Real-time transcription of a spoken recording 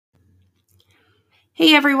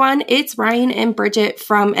Hey everyone, it's Ryan and Bridget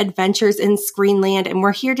from Adventures in Screenland, and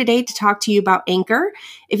we're here today to talk to you about Anchor.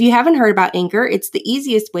 If you haven't heard about Anchor, it's the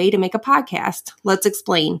easiest way to make a podcast. Let's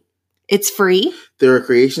explain. It's free. There are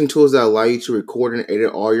creation tools that allow you to record and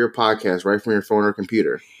edit all your podcasts right from your phone or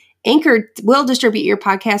computer. Anchor will distribute your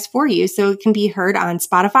podcast for you so it can be heard on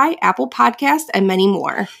Spotify, Apple Podcasts, and many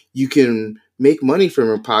more. You can make money from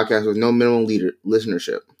your podcast with no minimum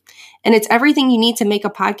listenership. And it's everything you need to make a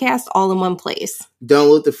podcast all in one place.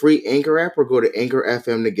 Download the free Anchor app or go to Anchor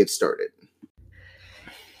FM to get started.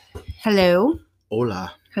 Hello.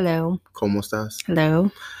 Hola. Hello. ¿Cómo estás? Hello.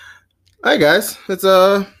 Hi guys, it's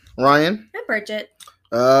Ryan. I'm Bridget.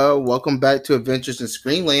 Welcome back to Adventures in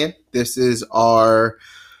Screenland. This is our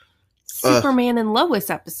Superman and Lois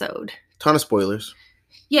episode. Ton of spoilers.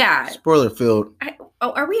 Yeah. Spoiler filled.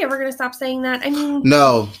 Are we ever going to stop saying that? I mean...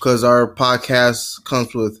 No, because our podcast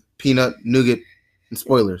comes with peanut, nougat, and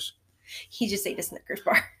spoilers. He just ate a Snickers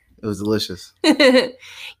bar. It was delicious.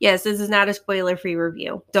 Yes, this is not a spoiler-free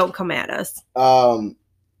review. Don't come at us.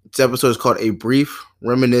 This episode is called A Brief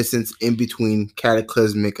Reminiscence in Between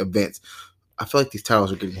Cataclysmic Events. I feel like these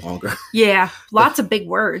titles are getting longer. Yeah, lots of big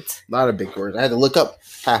words. A lot of big words. I had to look up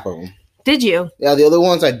half of them. Did you? Yeah, the other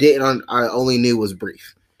ones I didn't. I only knew was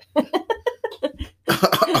brief.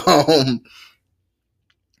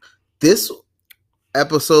 This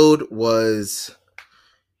episode was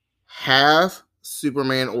half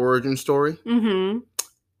Superman origin story,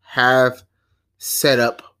 half set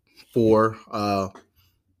up for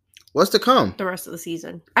what's to come. The rest of the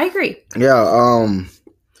season. I agree. Yeah.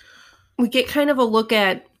 We get kind of a look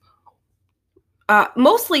at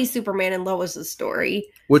mostly Superman and Lois' story.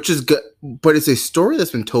 Which is good, but it's a story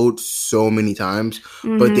that's been told so many times,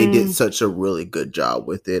 but they did such a really good job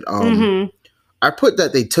with it. I put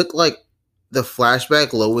that they took like the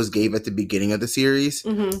flashback Lois gave at the beginning of the series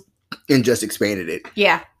and just expanded it.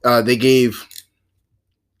 Yeah. They gave,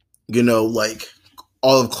 like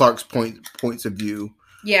all of Clark's points of view.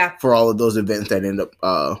 Yeah. For all of those events that end up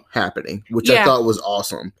happening, which I thought was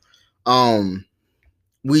awesome.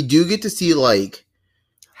 We do get to see like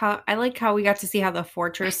I like how we got to see how the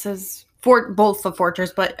fortresses both the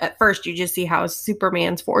fortress, but at first you just see how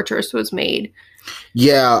Superman's fortress was made.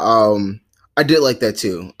 Yeah, I did like that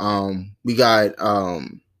too. We got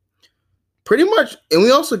pretty much, and we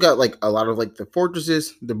also got like a lot of like the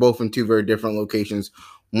fortresses. They're both in two very different locations.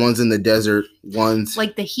 One's in the desert. One's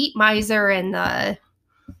like the heat miser and the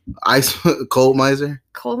cold miser.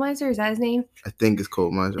 Cold miser, is that his name? I think it's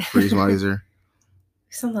cold miser. Freeze miser.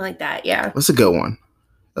 Something like that. Yeah. That's a good one.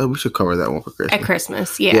 We should cover that one for Christmas. At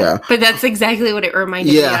Christmas, yeah. But that's exactly what it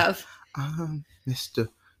reminded me of. Mr.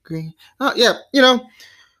 Green. Yeah,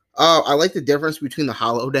 I like the difference between the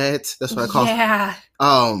hollow dads. That's what I call them. Yeah.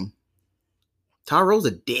 Tyro's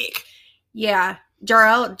a dick. Yeah.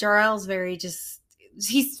 Jor-El's very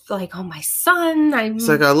he's like, oh, my son. He's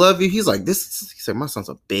like, I love you. He's like, he's like, my son's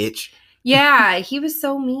a bitch. Yeah, he was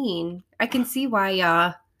so mean. I can see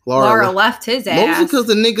why Laura left his ass. Mostly because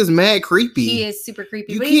the nigga's mad creepy. He is super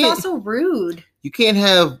creepy, but he's also rude. You can't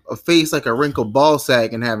have a face like a wrinkled ball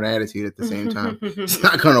sack and have an attitude at the same time. It's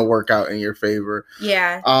not going to work out in your favor.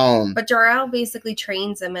 Yeah. But Jor-El basically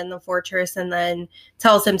trains him in the fortress and then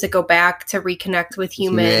tells him to go back to reconnect with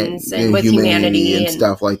humans and with humanity and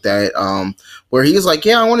stuff like that. Where he's like,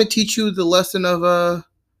 yeah, I want to teach you the lesson of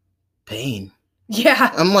pain.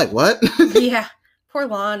 Yeah. I'm like, what? Yeah. Poor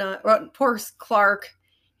Lana. Poor Clark.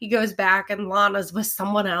 He goes back and Lana's with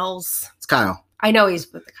someone else. It's Kyle. I know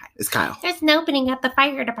he's with the Kyle. It's Kyle. There's an opening at the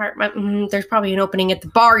fire department. There's probably an opening at the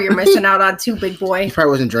bar you're missing out on too, big boy. He probably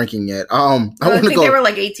wasn't drinking yet. I think they were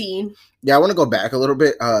like 18. Yeah, I want to go back a little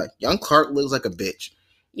bit. Young Clark looks like a bitch.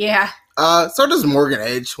 Yeah. So does Morgan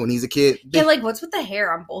Edge when he's a kid. Yeah, like what's with the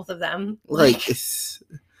hair on both of them? Like it's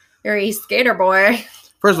very skater boy.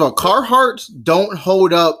 First of all, Carhartts don't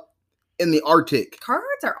hold up in the Arctic.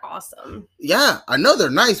 Carhartts are awesome. Yeah, I know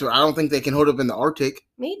they're nice, but I don't think they can hold up in the Arctic.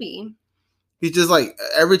 Maybe. He's just like,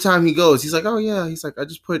 every time he goes, he's like, oh yeah. He's like, I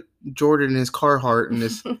just put Jordan in his Carhartt and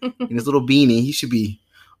in his little beanie. He should be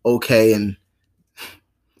okay. And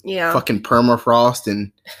fucking permafrost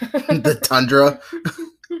and the tundra.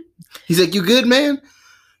 He's like, you good, man?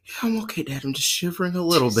 Yeah, I'm okay, Dad. I'm just shivering a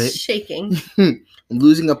little bit. Shaking. I'm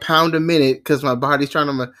losing a pound a minute because my body's trying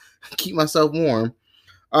to keep myself warm.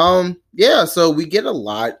 Yeah, so we get a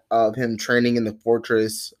lot of him training in the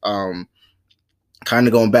fortress. Kind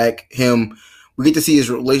of going back, we get to see his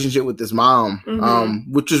relationship with his mom,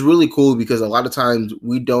 which is really cool because a lot of times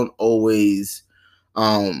we don't always,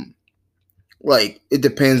 like, it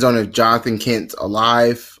depends on if Jonathan Kent's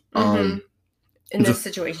alive. In this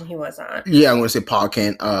situation, he was not. Yeah, I'm going to say Paul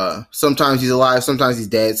Kent. Sometimes he's alive, sometimes he's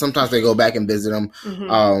dead. Sometimes they go back and visit him.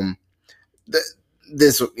 Mm-hmm.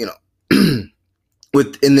 This,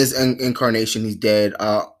 in this incarnation, he's dead.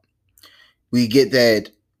 We get a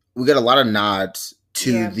lot of nods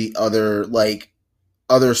to the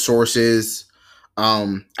other sources.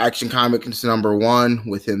 Action Comics #1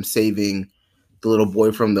 with him saving the little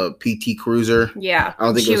boy from the PT Cruiser. Yeah, I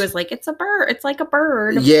don't think she was like, it's a bird. It's like a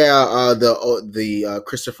bird. Yeah, the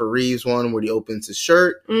Christopher Reeves one where he opens his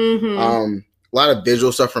shirt. Mm-hmm. A lot of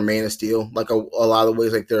visual stuff from Man of Steel, like a lot of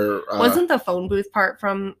ways, like they're wasn't the phone booth part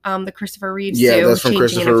from the Christopher Reeves? Yeah, too, that's from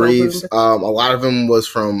Christopher Reeves. A lot of them was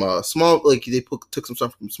from took some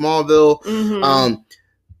stuff from Smallville. Mm-hmm.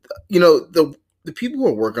 The people who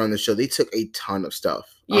are working on the show, they took a ton of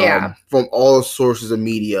stuff. Yeah. From all sources of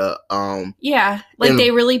media.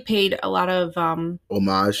 They really paid a lot of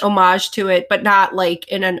homage to it, but not like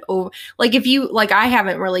in an over. Like if you I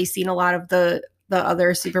haven't really seen a lot of the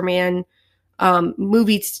other Superman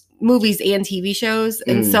movies and TV shows,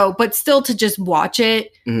 and so but still to just watch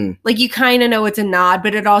it, like you kind of know it's a nod,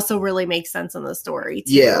 but it also really makes sense in the story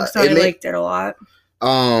too. Yeah, so I liked it a lot.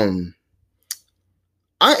 I'm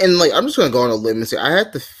just gonna go on a limb and say I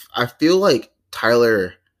feel like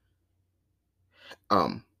Tyler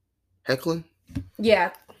Hoechlin.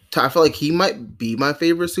 Yeah. I feel like he might be my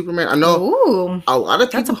favorite Superman. I know a lot of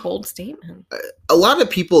people. That's a bold statement. A lot of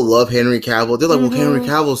people love Henry Cavill. They're like, well, Henry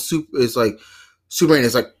Cavill is like Superman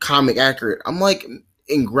is like comic accurate. I'm like,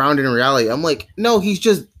 in grounded in reality. I'm like, no, he's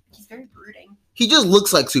very brooding. He just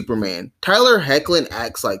looks like Superman. Tyler Hoechlin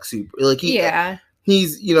acts like he's like he's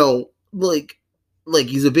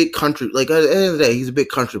a big country. Like at the end of the day, he's a big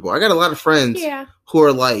country boy. I got a lot of friends who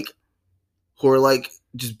are like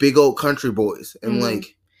just big old country boys, and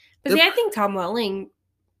like. But see, I think Tom Welling.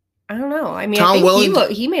 I don't know. I mean, I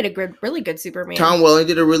think he made a really good Superman. Tom Welling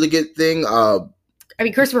did a really good thing.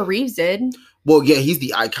 Christopher Reeves did. Well, yeah, he's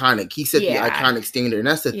the iconic. He set the iconic standard, and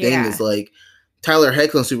that's the thing is like Tyler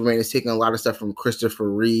Hoechlin Superman is taking a lot of stuff from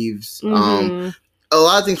Christopher Reeves. A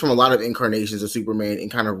lot of things from a lot of incarnations of Superman,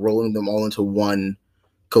 and kind of rolling them all into one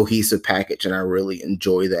cohesive package, and I really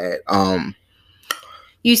enjoy that.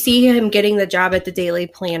 You see him getting the job at the Daily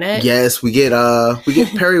Planet. Yes, we get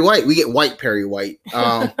Perry White. We get white Perry White.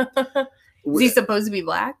 Is he supposed to be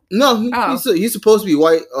black? No, he's supposed to be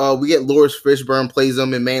white. We get Lois Fishburne plays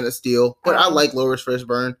him in Man of Steel, but I like Lois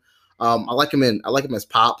Fishburne. I like him as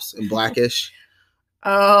Pops in Blackish.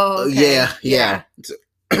 Oh, okay. Yeah.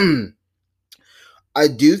 I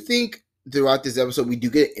do think throughout this episode, we do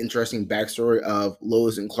get an interesting backstory of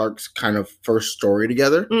Lois and Clark's kind of first story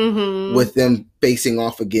together, with them facing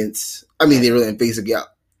off against. I mean, they really face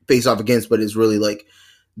off against, but it's really like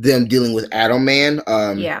them dealing with Atom Man.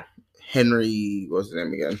 Henry, what's his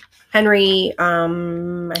name again? Henry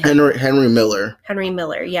Miller. Henry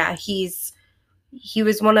Miller. Yeah, he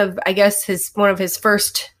was one of his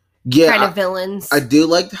first. Kind of villains. I do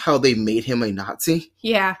like how they made him a Nazi.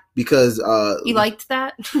 Yeah. Because you liked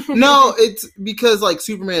that? No, it's because like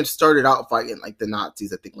Superman started out fighting like the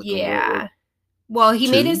Nazis, I think. Like, well,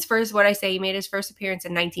 he made his first appearance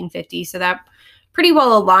in 1950, so that pretty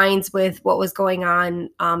well aligns with what was going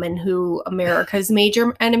on and who America's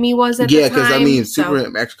major enemy was at the time. Yeah, because I mean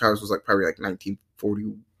Superman Action Comics was like probably like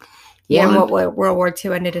 1940. Yeah, and World War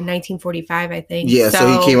II ended in 1945, I think. Yeah, so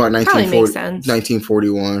he came out in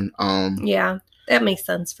 1941. Yeah, that makes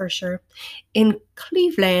sense for sure. In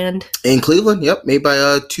Cleveland, yep, made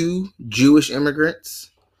by 2 Jewish immigrants.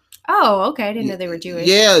 Oh, okay, I didn't know they were Jewish.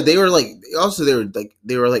 Yeah, they were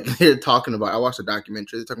talking about. I watched a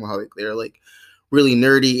documentary. They're talking about how they were like really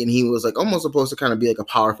nerdy, and he was like almost supposed to kind of be like a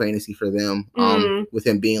power fantasy for them, with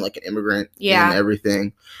him being like an immigrant and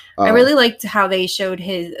everything. I really liked how they showed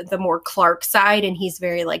the more Clark side, and he's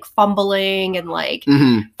very like fumbling and like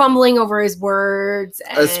fumbling over his words,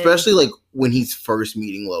 especially like when he's first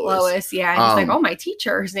meeting Lois. Yeah, and he's like, "Oh, my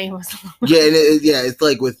teacher, his name was Lois." Yeah, and it's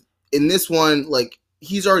like in this one, like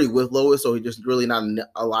he's already with Lois, so he just really not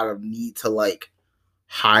a lot of need to like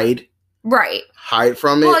hide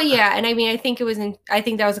from it. Well, yeah, and I mean, I think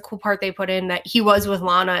that was a cool part they put in, that he was with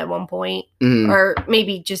Lana at one point, or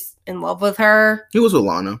maybe just in love with her. He was with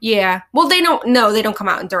Lana. Yeah. Well, they don't come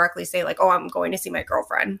out and directly say like, "Oh, I'm going to see my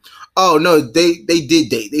girlfriend." Oh no, they did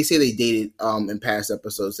date. They say they dated in past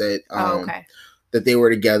episodes that that they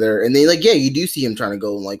were together, and they you do see him trying to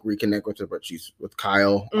go and like reconnect with her, but she's with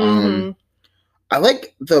Kyle. I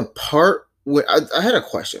like the part. I had a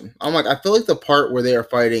question. I'm like, I feel like the part where they are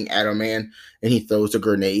fighting Atom Man and he throws the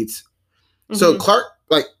grenades. So Clark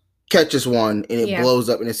like catches one and it blows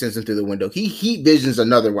up and it sends him through the window. He heat visions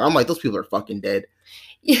another one. I'm like, those people are fucking dead.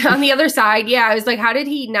 Yeah, on the other side. Yeah, I was like, how did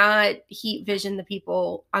he not heat vision the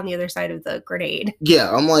people on the other side of the grenade?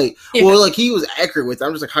 Yeah, I'm like, well, like he was accurate with it.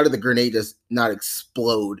 I'm just like, how did the grenade just not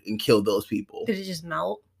explode and kill those people? Did it just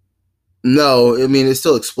melt? No, I mean, it's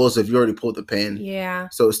still explosive. You already pulled the pin. Yeah.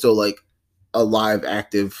 So it's still like alive,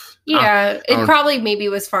 active. Yeah, it probably maybe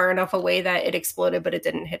was far enough away that it exploded, but it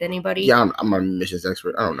didn't hit anybody. Yeah, I'm a missions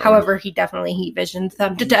expert. I don't know. However, he definitely heat visioned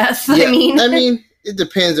them to death. Yeah, I mean, it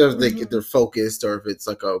depends if they're focused or if it's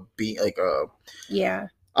like a beat, like a. Yeah,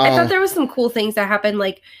 I thought there was some cool things that happened.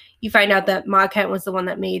 Like you find out that Ma Kent was the one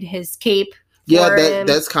that made his cape. Yeah,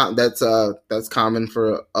 that's common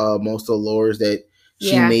for most of the lores that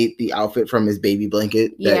she made the outfit from his baby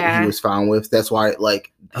blanket that he was found with. That's why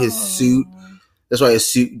like his suit. That's why his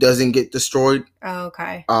suit doesn't get destroyed. Oh,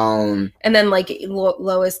 okay. And then like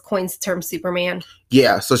Lois coins the term Superman.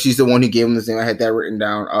 Yeah, so she's the one who gave him this name. I had that written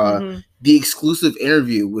down. The exclusive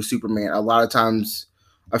interview with Superman. A lot of times,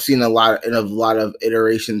 I've seen a lot of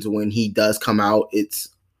iterations when he does come out. It's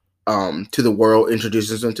to the world,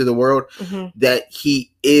 introduces him to the world. That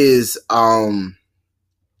he is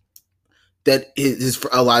that his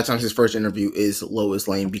a lot of times his first interview is Lois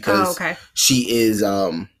Lane because she is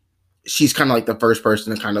she's kind of like the first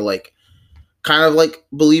person to kind of like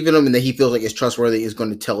believe in him and that he feels like is trustworthy, is going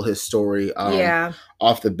to tell his story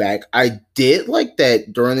off the back. I did like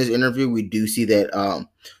that during this interview we do see that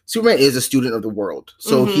Superman is a student of the world,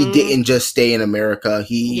 so he didn't just stay in America.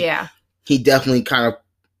 He definitely kind of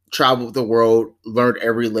traveled the world, learned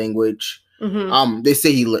every language. They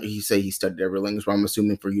say he studied every language, but I'm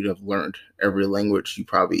assuming for you to have learned every language, you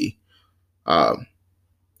probably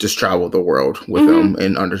just traveled the world with them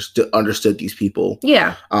and understood these people.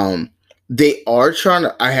 Yeah. They are trying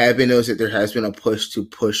to. I have been noticed that there has been a push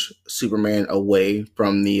Superman away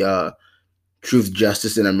from the truth,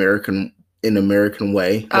 justice, in American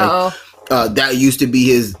way. Like, that used to be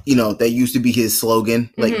his. That used to be his slogan.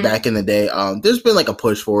 Like back in the day. There's been like a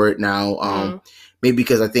push for it now. Maybe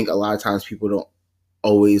because I think a lot of times people don't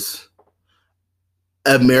always.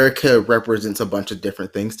 America represents a bunch of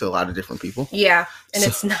different things to a lot of different people. Yeah, and so,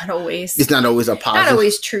 it's not always a positive. Not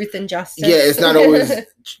always truth and justice. Yeah, it's not always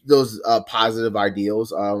those positive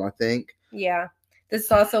ideals. I think. Yeah, this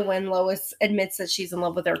is also when Lois admits that she's in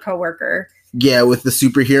love with her coworker. Yeah, with the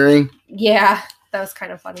super hearing. Yeah, that was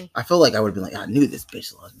kind of funny. I feel like I would have been like, I knew this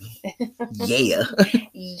bitch loved me. Yeah,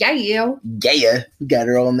 yeah, got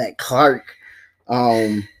her on that Clark.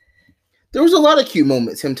 There was a lot of cute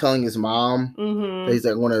moments. Him telling his mom that he's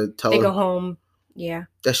like, want to tell her. They go home. Yeah.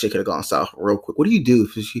 That shit could have gone south real quick. What do you do?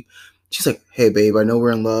 She's like, hey, babe, I know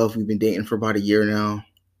we're in love. We've been dating for about a year now.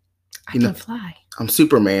 I can fly. I'm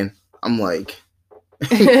Superman. I'm like,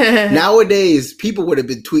 nowadays, people would have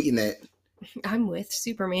been tweeting that. I'm with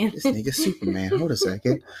Superman. This nigga's Superman. Hold a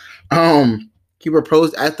second. He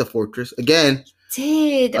proposed at the fortress. Again.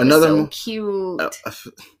 Did. That was so cute.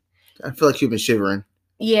 I feel like you've been shivering.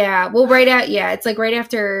 Yeah, well, it's like right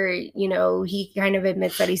after, he kind of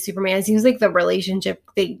admits that he's Superman. It seems like the relationship,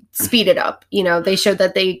 they speed it up. They showed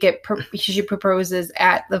that they she proposes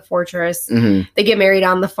at the fortress. They get married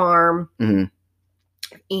on the farm. And,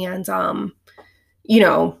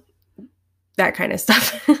 that kind of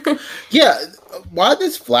stuff. Yeah, while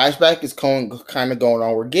this flashback is kind of going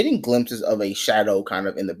on, we're getting glimpses of a shadow kind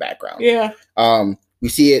of in the background. Yeah. We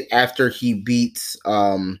see it after he beats...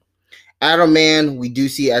 Adam Man, we do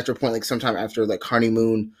see after a point, like sometime after like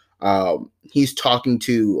honeymoon, he's talking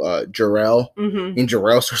to Jor-El, and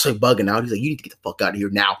Jor-El starts like bugging out. He's like, "You need to get the fuck out of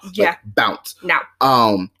here now!" Yeah, like, bounce now.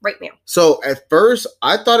 Right now. So at first,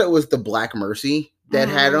 I thought it was the Black Mercy that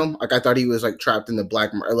had him. Like I thought he was like trapped in the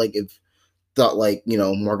Black, like if thought like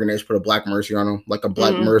Morgan Edge put a Black Mercy on him. Like a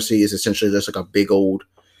Black Mercy is essentially just like a big old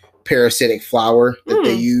parasitic flower that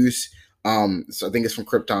they use. So I think it's from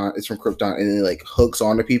Krypton. It's from Krypton, and it like hooks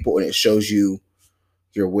onto people, and it shows you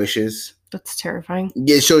your wishes. That's terrifying.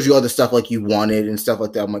 Yeah, it shows you all the stuff like you wanted and stuff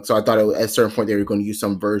like that. I'm like, so I thought at a certain point they were going to use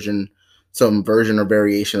some version or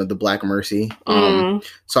variation of the Black Mercy.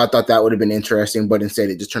 So I thought that would have been interesting, but instead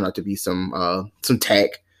it just turned out to be some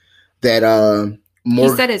tech that he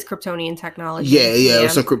said is Kryptonian technology. Yeah, it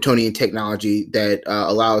was some Kryptonian technology that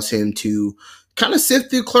allows him to kind of sift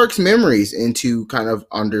through Clark's memories and to kind of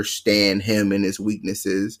understand him and his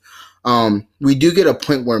weaknesses. We do get a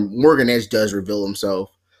point where Morgan Edge does reveal himself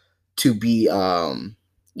to be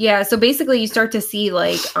so basically you start to see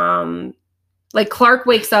like Clark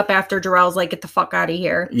wakes up after Jor-El's like, get the fuck out of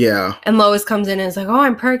here. Yeah. And Lois comes in and is like, oh,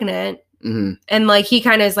 I'm pregnant. And like he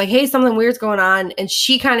kind of is like, hey, something weird's going on, and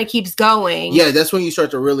she kind of keeps going. Yeah, that's when you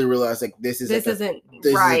start to really realize like this isn't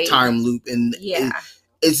right. Is a time loop, and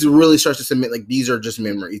it really starts to submit like these are just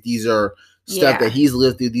memories. These are stuff that he's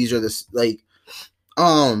lived through. These are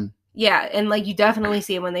yeah, and like you definitely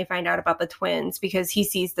see it when they find out about the twins, because he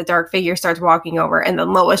sees the dark figure starts walking over, and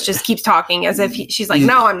then Lois just keeps talking as if she's like,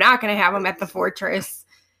 no, I'm not going to have him at the fortress.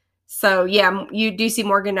 So yeah, you do see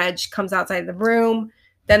Morgan Edge comes outside the room.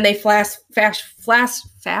 Then they flash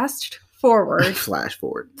forward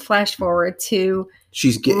to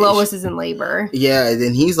Lois is in labor. Yeah, and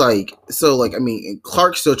then he's like, so like, I mean,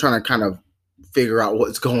 Clark's still trying to kind of figure out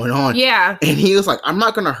what's going on. Yeah, and he was like, I'm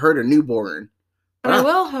not going to hurt a newborn. But I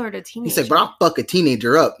will hurt a teenager. He's like, but I'll fuck a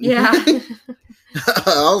teenager up. Yeah. I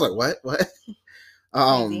was like, what?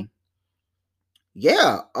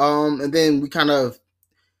 Yeah. And then we kind of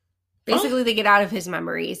basically they get out of his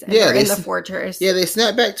memories and they're in the fortress. Yeah, they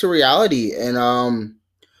snap back to reality, and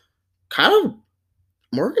kind of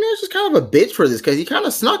Morgan is just kind of a bitch for this because he kind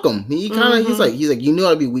of snuck him. He kind of he's like, you knew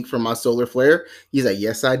I'd be weak from my solar flare. He's like,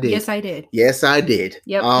 yes, I did. Yes, I did. Yes, I did.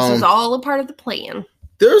 Yep, this was all a part of the plan.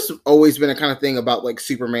 There's always been a kind of thing about like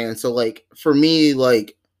Superman. So like for me,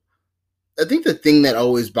 like I think the thing that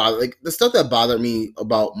always the stuff that bothered me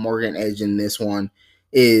about Morgan Edge in this one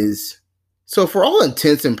is, so for all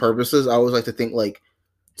intents and purposes, I always like to think like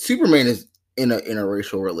Superman is in a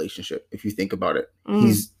interracial relationship. If you think about it,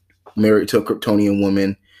 he's married to a Kryptonian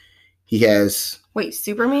woman. He has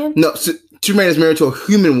Superman? No, Superman is married to a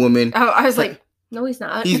human woman. Oh, I was like, no, he's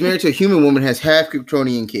not. He's married to a human woman, has half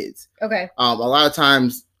Kryptonian kids. Okay. A lot of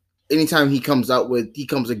times, anytime he comes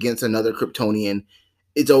against another Kryptonian,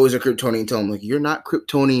 it's always a Kryptonian telling him, like, you're not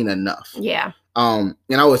Kryptonian enough. Yeah. And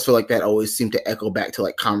I always feel like that always seemed to echo back to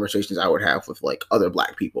like conversations I would have with like other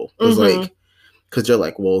Black people. It was like, because they're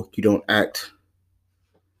like, well, you don't act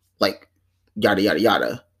like yada yada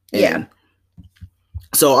yada. And yeah.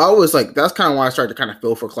 So I was like, that's kind of why I started to kind of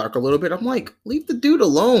feel for Clark a little bit. I'm like, leave the dude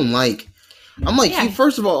alone. Like, I'm like,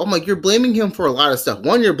 first of all, I'm like, you're blaming him for a lot of stuff.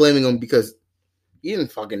 One, you're blaming him because you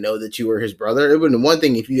didn't fucking know that you were his brother. It would have been one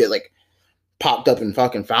thing if you had like popped up and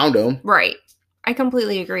fucking found him. Right. I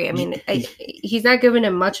completely agree. I mean, he's not giving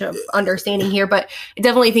him much of understanding here, but I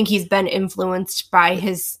definitely think he's been influenced by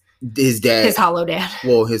his dad, his hollow dad.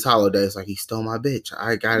 Well, his hollow dad is like, he stole my bitch.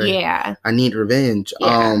 I need revenge.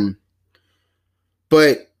 Yeah.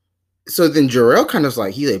 But so then Jor-El kind of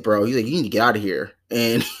like, he's like, bro, you need to get out of here.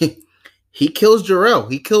 And he kills Jor-El.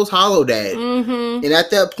 He kills Hollow Dad. And at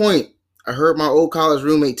that point, I heard my old college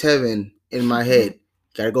roommate Tevin in my head,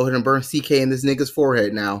 gotta go ahead and burn CK in this nigga's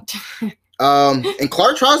forehead now. And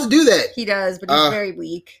Clark tries to do that. He does, but he's very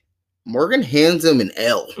weak. Morgan hands him an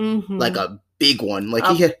L, like a big one. Like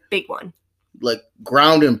he had big one. Like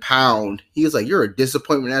ground and pound. He was like, you're a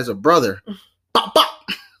disappointment as a brother. Bop, bop.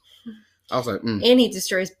 I was like, And he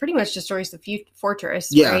pretty much destroys the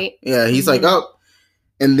fortress, right? Yeah, he's like, oh.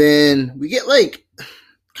 And then we get like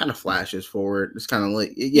kind of flashes forward. It's kind of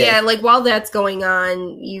like, like while that's going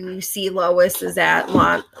on, you see Lois is at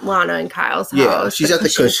Lana and Kyle's house. Yeah, she's at the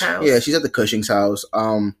Cushing. Yeah, she's at the Cushing's house.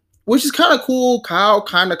 Which is kind of cool. Kyle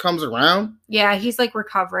kind of comes around. Yeah, he's like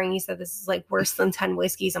recovering. He said this is like worse than 10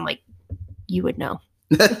 whiskeys. I'm like, you would know.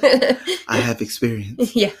 I have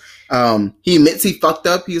experience. Yeah. He admits he fucked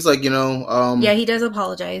up. He's like, yeah, he does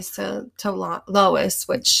apologize to Lois,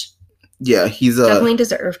 which he's definitely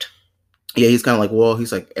deserved. Yeah, he's kind of like, well,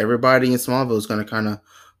 he's like, everybody in Smallville is going to kind of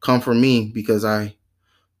come for me because I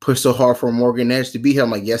pushed so hard for Morgan Edge to be here.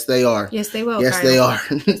 I'm like, yes, they are. Yes, they will. Yes, Kyle. They are.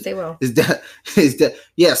 Yes, they will. Is that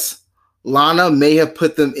yes, Lana may have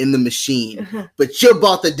put them in the machine, but you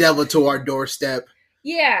brought the devil to our doorstep.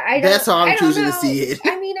 Yeah, that's how I'm choosing to see it.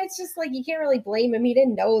 I mean, it's just like you can't really blame him. He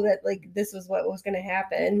didn't know that like this was what was going to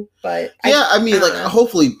happen. But I mean,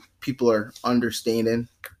 hopefully people are understanding.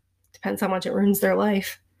 Depends how much it ruins their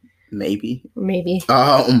life. Maybe.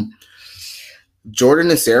 Jordan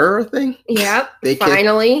and Sarah thing. Yep. They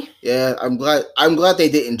finally. Yeah, I'm glad they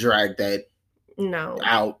didn't drag that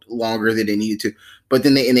out longer than they needed to. But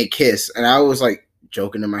then they kiss, and I was like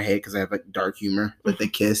joking in my head because I have like dark humor. But they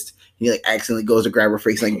kissed. He like accidentally goes to grab her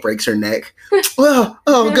face and like breaks her neck. Oh god!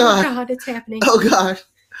 Oh god, it's happening. Oh god!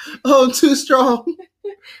 Oh, I'm too strong.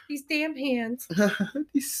 These damn hands.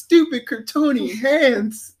 These stupid Kryptonian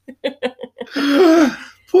hands.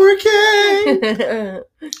 Poor Kay.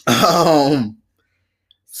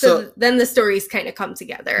 So then the stories kind of come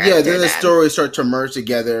together. Yeah, then the stories start to merge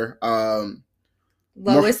together.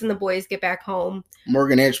 Lois and the boys get back home.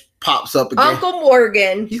 Morgan Edge pops up again. Uncle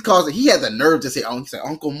Morgan. He had the nerve to say, he said,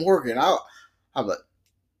 Uncle Morgan. I'm like,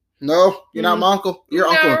 no, you're not my uncle. Your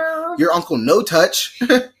uncle no touch.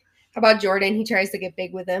 How about Jordan? He tries to get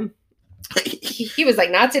big with him. He was like,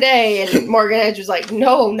 not today. And Morgan Edge was like,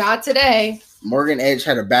 no, not today. Morgan Edge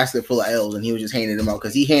had a basket full of L's and he was just handing them out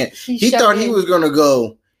because he thought he was going to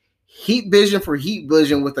go. heat vision for heat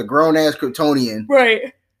vision with a grown ass Kryptonian.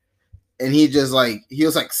 Right. And he just like, he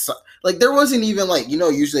was like there wasn't even like,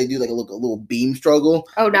 usually they do like a little beam struggle.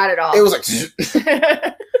 Oh, not at all. It was like,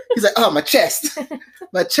 he's like, oh, my chest.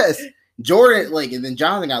 My chest. Jordan, like, and then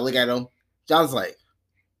Jonathan got to look at him. John's like,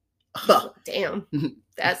 huh. Damn.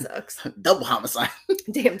 That sucks. Double homicide.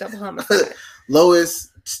 Damn, double homicide.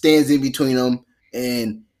 Lois stands in between them.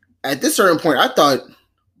 And at this certain point, I thought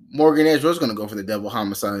Morgan Edge was going to go for the double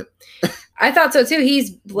homicide. I thought so too. He's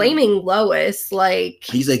blaming Lois. Like,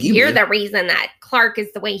 he's like, you're the reason that Clark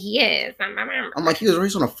is the way he is. I'm like, he was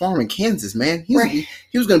raised on a farm in Kansas, man. He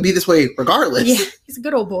was going to be this way regardless. Yeah, he's a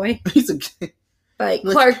good old boy. But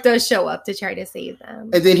Clark does show up to try to save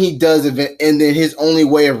them. And then he does, and then his only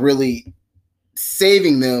way of really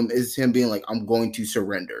saving them is him being like, I'm going to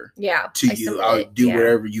surrender to you. I'll do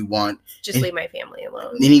whatever you want. Just leave my family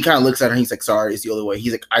alone. And he kind of looks at her and he's like, sorry, it's the only way.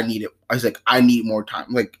 He's like, I need it. I was like, I need more time.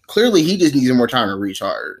 Like, clearly he just needs more time to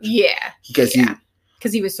recharge. Yeah. Because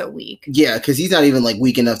he was so weak. Yeah, because he's not even like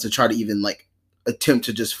weak enough to try to even like attempt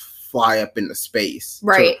to just fly up into space.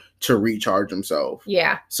 Right. To recharge himself.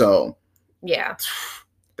 Yeah. So. Yeah.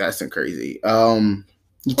 That's crazy.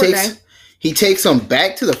 He takes him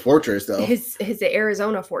back to the fortress, though. His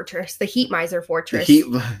Arizona fortress, the Heat Miser fortress.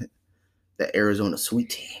 The Arizona sweet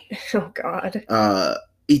tea. Oh God.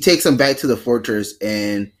 He takes him back to the fortress,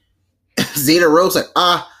 and Zeta Rose like,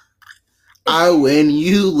 I win,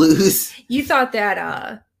 you lose. You thought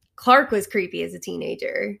that Clark was creepy as a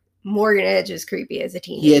teenager. Morgan Edge is creepy as a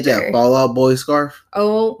teenager. He had that Fall Out Boy scarf.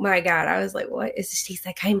 Oh my God. I was like, what is this? He's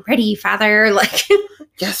like, I'm ready, father. Like,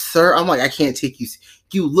 yes, sir. I'm like, I can't take you.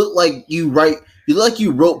 You look like you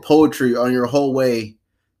wrote poetry on your whole way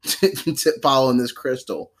to following this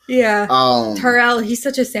crystal. Yeah. Tyrell, he's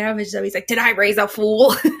such a savage though. He's like, did I raise a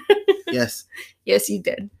fool? Yes. Yes, you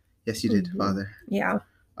did. Yes, you did, Father. Yeah.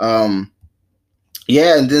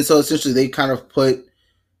 Yeah, and then so essentially they kind of put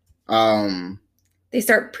they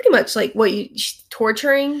start pretty much like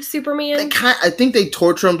torturing Superman. I think they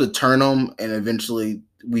torture him to turn him, and eventually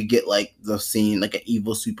we get like the scene, like an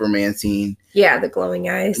evil Superman scene. Yeah, the glowing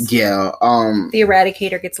eyes. Yeah. The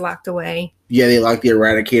Eradicator gets locked away. Yeah, they lock the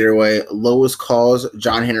Eradicator away. Lois calls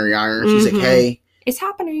John Henry Irons. She's like, hey. It's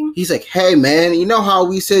happening. He's like, hey, man, you know how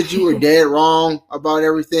we said you were dead wrong about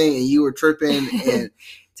everything and you were tripping and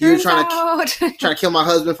you were trying to kill my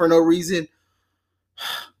husband for no reason?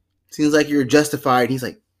 Seems like you're justified. He's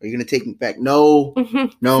like, are you going to take me back? No. No.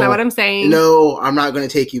 That's not what I'm saying. No, I'm not going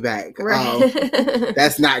to take you back. Right.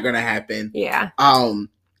 That's not going to happen. Yeah.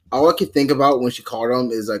 All I could think about when she called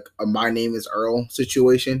him is like a My Name is Earl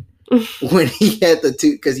situation. When he had the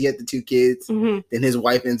two kids, then his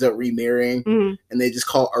wife ends up remarrying, and they just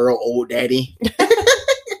call Earl Old Daddy.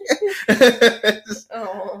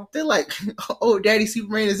 Oh. They're like, "Oh, Daddy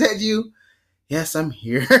Superman, is that you?" Yes, I'm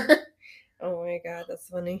here. Oh my God, that's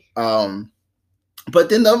funny. But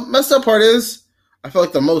then the messed up part is, I feel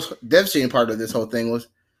like the most devastating part of this whole thing was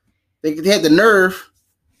they had the nerve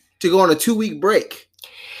to go on a 2-week break.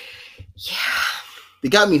 Yeah, they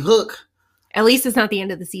got me hooked. At least it's not the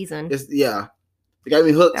end of the season. Yeah. They got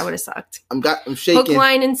me hooked. That would have sucked. I'm shaking. Hook,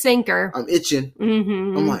 line, and sinker. I'm itching.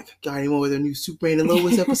 I'm like, got anyone with their new Superman and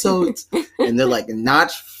Lois episodes? And they're like,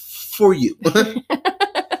 not for you.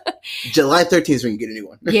 July 13th is when you get a new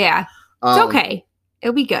one. Yeah. It's okay.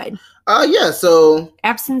 It'll be good. Yeah, so.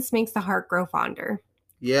 Absence makes the heart grow fonder.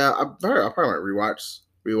 Yeah, I probably might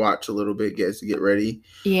rewatch a little bit, to get ready.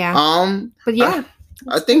 Yeah. But yeah.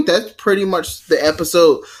 I think that's pretty much the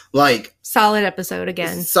episode. Like, solid episode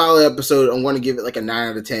again. Solid episode. I'm going to give it like a 9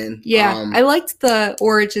 out of 10. Yeah, I liked the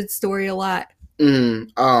origin story a lot. Yeah,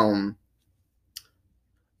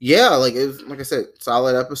 like I said,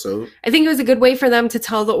 solid episode. I think it was a good way for them to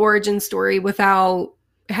tell the origin story without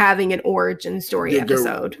having an origin story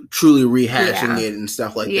episode. Truly rehashing it and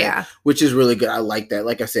stuff like that. Which is really good. I like that.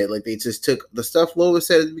 Like I said, like they just took the stuff Lois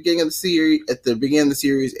said at the beginning of the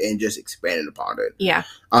series, and just expanded upon it. Yeah.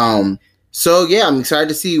 So yeah, I'm excited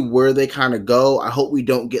to see where they kind of go. I hope we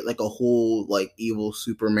don't get like a whole like evil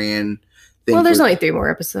Superman thing. Well, there's only 3 more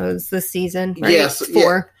episodes this season, right? Yes.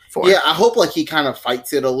 Four. Yeah, I hope like he kind of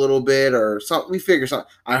fights it a little bit or something. We figure something.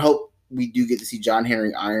 I hope we do get to see John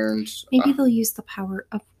Henry Irons. Maybe they'll use the power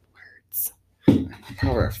of words.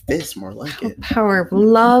 Power of fists, more like it. Power of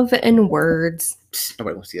love and words.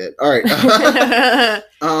 Nobody wants to see that. All right.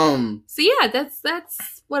 So yeah, that's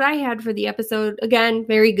what I had for the episode. Again,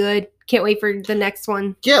 very good. Can't wait for the next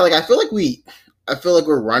one. Yeah, like I feel like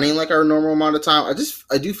we're running like our normal amount of time.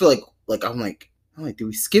 I do feel like I'm like, do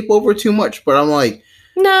we skip over too much? But I'm like,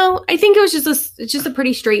 No, I think it was just a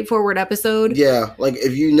pretty straightforward episode. Yeah, like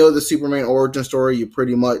if you know the Superman origin story, you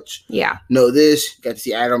pretty much know this. You got to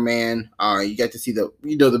see Adam Man. You got to see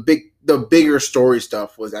the bigger story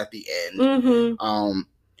stuff was at the end. Mm-hmm.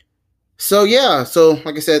 So yeah, so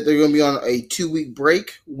like I said, they're going to be on a 2-week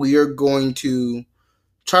break. We are going to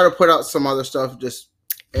try to put out some other stuff just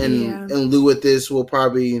in lieu of this. We'll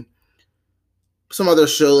probably some other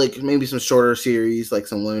show, like maybe some shorter series, like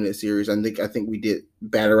some limited series. I think we did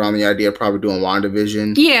batter on the idea of probably doing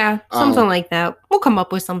WandaVision. Yeah, something like that. We'll come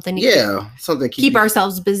up with something. Something keep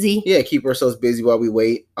ourselves busy. Yeah, keep ourselves busy while we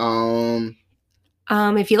wait.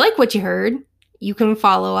 If you like what you heard, you can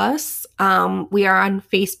follow us. We are on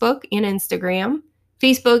Facebook and Instagram.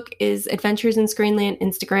 Facebook is Adventures in Screenland.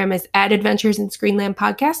 Instagram is @Adventures in Screenland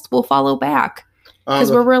Podcast. We'll follow back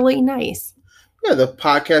because we're really nice. Yeah, the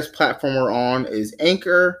podcast platform we're on is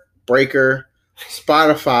Anchor, Breaker,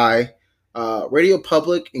 Spotify, Radio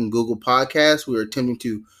Public, and Google Podcasts. We are attempting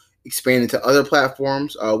to expand into other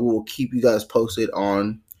platforms. We will keep you guys posted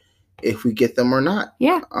on if we get them or not.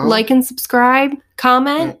 Yeah, like and subscribe,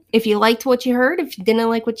 comment if you liked what you heard, if you didn't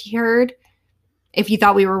like what you heard, if you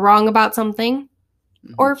thought we were wrong about something,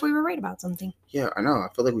 or if we were right about something. Yeah, I know. I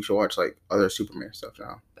feel like we should watch like other Superman stuff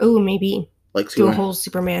now. Oh, maybe. Like do a whole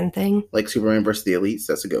Superman thing. Like Superman versus the Elites.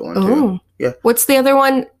 That's a good one, too. Yeah. What's the other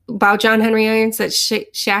one about John Henry Irons that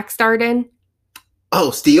Shaq starred in?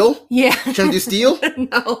 Oh, Steel? Yeah. Trying to do Steel?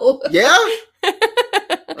 No. Yeah?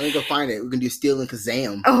 Let me go find it. We can do Steel and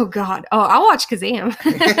Kazam. Oh, God. Oh, I'll watch Kazam.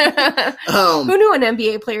 Who knew an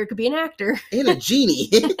NBA player could be an actor? And a genie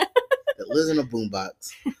that lives in a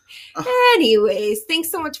boombox. Anyways,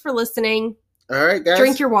 thanks so much for listening. All right, guys.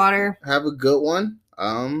 Drink your water. Have a good one.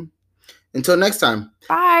 Until next time.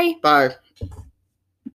 Bye. Bye.